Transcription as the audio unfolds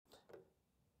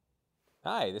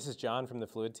Hi, this is John from the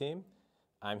Fluid team.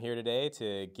 I'm here today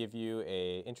to give you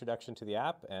an introduction to the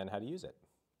app and how to use it.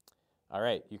 All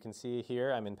right, you can see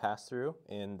here I'm in Pass-Through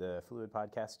in the Fluid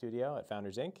podcast studio at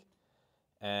Founders Inc.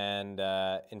 And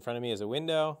in front of me is a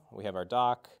window. We have our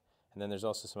dock, and then there's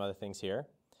also some other things here.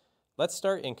 Let's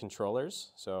start in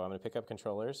controllers. So I'm going to pick up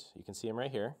controllers. You can see them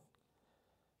right here.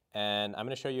 And I'm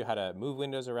going to show you how to move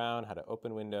windows around, how to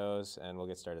open windows, and we'll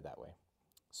get started that way.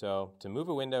 So to move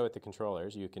a window with the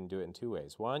controllers, you can do it in two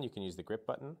ways. One, you can use the grip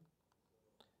button.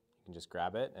 You can just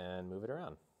grab it and move it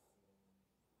around.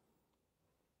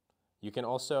 You can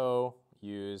also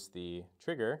use the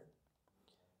trigger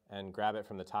and grab it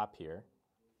from the top here.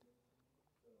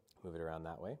 Move it around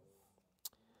that way.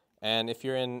 And if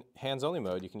you're in hands-only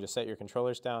mode, you can just set your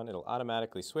controllers down. It'll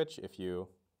automatically switch if you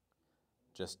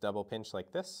just double pinch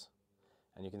like this.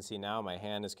 And you can see now my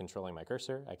hand is controlling my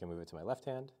cursor. I can move it to my left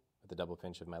hand with the double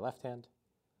pinch of my left hand,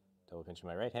 double pinch of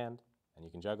my right hand, and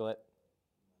you can juggle it.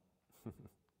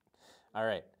 All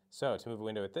right, so to move a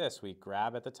window with this, we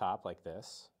grab at the top like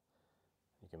this.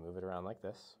 You can move it around like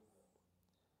this.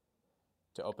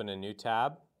 To open a new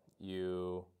tab,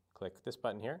 you click this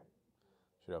button here.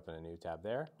 Should open a new tab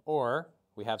there. Or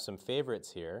we have some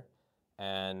favorites here,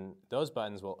 and those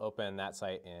buttons will open that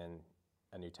site in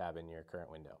a new tab in your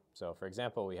current window. So for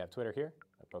example, we have Twitter here.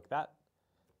 I poke that,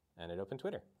 and it opened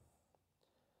Twitter.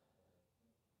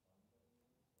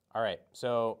 All right,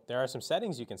 so there are some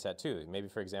settings you can set too. Maybe,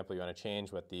 for example, you want to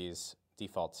change what these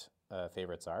default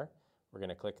favorites are. We're going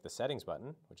to click the settings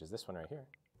button, which is this one right here.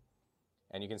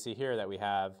 And you can see here that we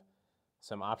have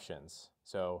some options.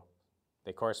 So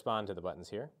they correspond to the buttons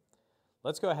here.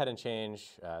 Let's go ahead and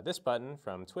change this button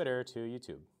from Twitter to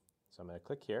YouTube. So I'm going to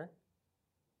click here,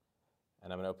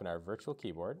 and I'm going to open our virtual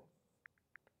keyboard.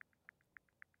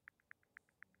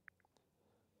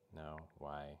 Now,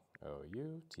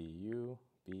 YOUTUBE.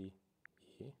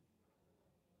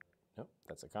 Nope,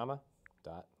 that's a comma,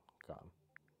 .com.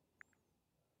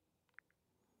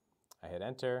 I hit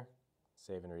enter,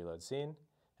 save and reload scene,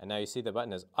 and now you see the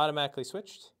button is automatically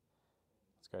switched.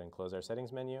 Let's go ahead and close our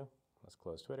settings menu. Let's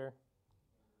close Twitter.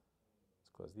 Let's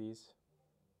close these.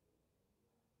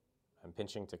 I'm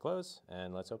pinching to close,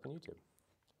 and let's open YouTube.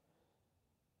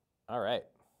 All right.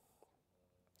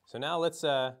 So now let's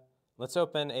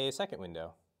open a second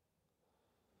window.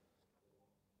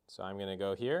 So I'm going to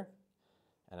go here,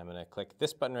 and I'm going to click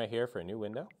this button right here for a new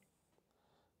window.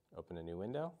 Open a new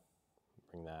window.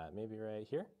 Bring that maybe right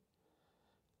here.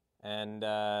 And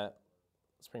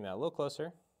let's bring that a little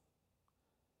closer.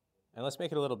 And let's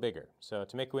make it a little bigger. So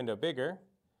to make a window bigger,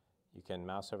 you can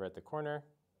mouse over at the corner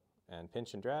and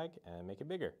pinch and drag and make it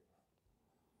bigger.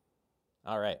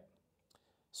 All right.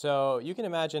 So you can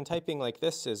imagine typing like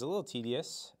this is a little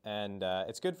tedious, and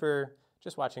it's good for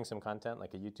just watching some content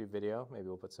like a YouTube video. Maybe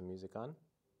we'll put some music on.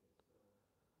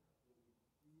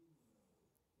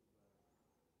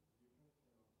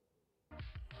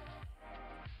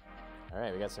 All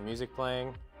right, we got some music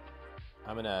playing.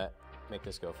 I'm going to make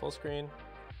this go full screen.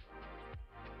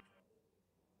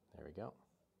 There we go.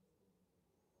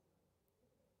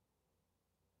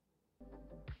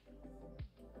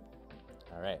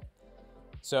 All right.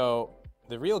 So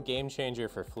the real game changer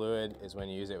for Fluid is when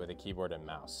you use it with a keyboard and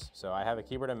mouse. So I have a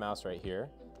keyboard and mouse right here.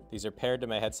 These are paired to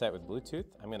my headset with Bluetooth.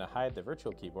 I'm going to hide the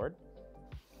virtual keyboard.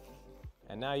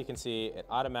 And now you can see it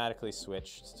automatically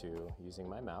switched to using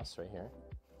my mouse right here.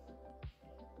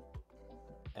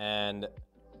 And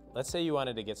let's say you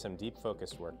wanted to get some deep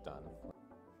focused work done.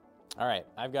 All right,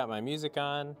 I've got my music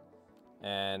on,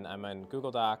 and I'm on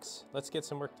Google Docs. Let's get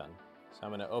some work done. So I'm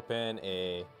going to open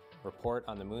a report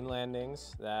on the moon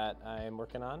landings that I'm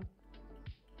working on.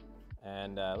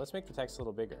 And let's make the text a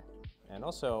little bigger. And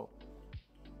also,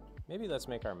 maybe let's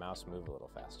make our mouse move a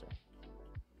little faster.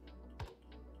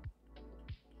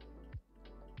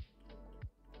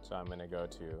 So I'm going to go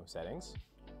to Settings.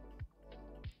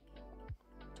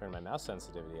 Turn my mouse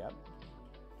sensitivity up.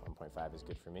 1.5 is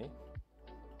good for me.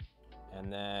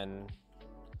 And then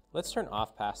let's turn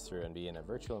off pass-through and be in a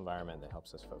virtual environment that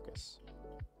helps us focus.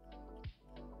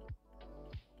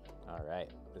 All right,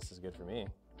 this is good for me.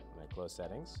 I'm going to close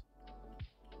settings.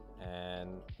 And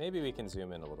maybe we can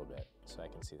zoom in a little bit so I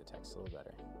can see the text a little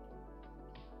better.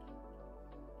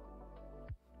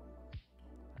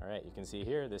 All right, you can see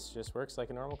here, this just works like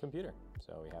a normal computer.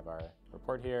 So we have our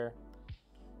report here.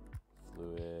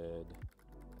 Fluid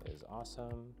is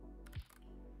awesome.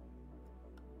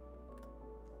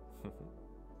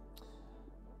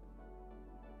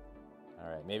 All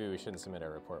right, maybe we shouldn't submit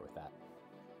our report with that.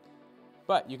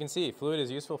 But you can see Fluid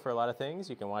is useful for a lot of things.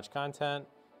 You can watch content,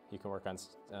 you can work on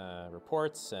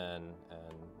reports and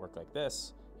work like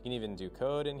this. You can even do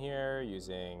code in here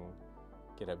using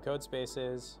GitHub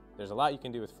Codespaces. There's a lot you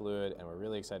can do with Fluid, and we're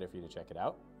really excited for you to check it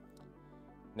out.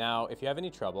 Now, if you have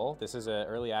any trouble, this is an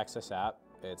early access app.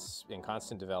 It's in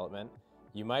constant development.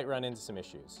 You might run into some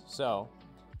issues. So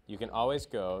you can always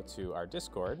go to our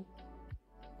Discord.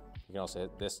 You can also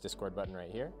hit this Discord button right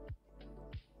here.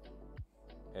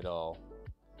 It'll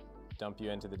dump you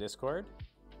into the Discord.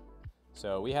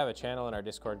 So we have a channel in our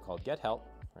Discord called Get Help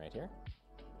right here.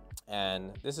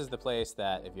 And this is the place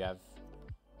that if you have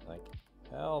like,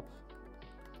 help,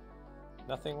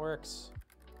 nothing works.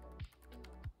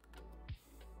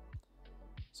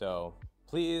 So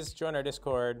please join our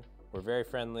Discord. We're very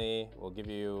friendly. We'll give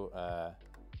you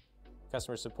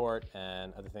customer support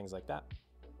and other things like that.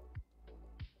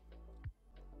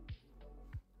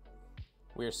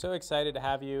 We are so excited to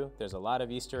have you. There's a lot of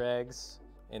Easter eggs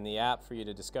in the app for you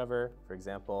to discover. For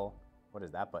example, what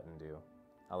does that button do?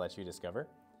 I'll let you discover.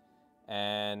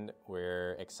 And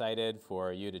we're excited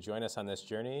for you to join us on this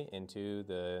journey into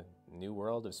the new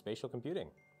world of spatial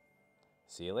computing.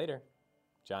 See you later.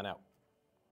 John out.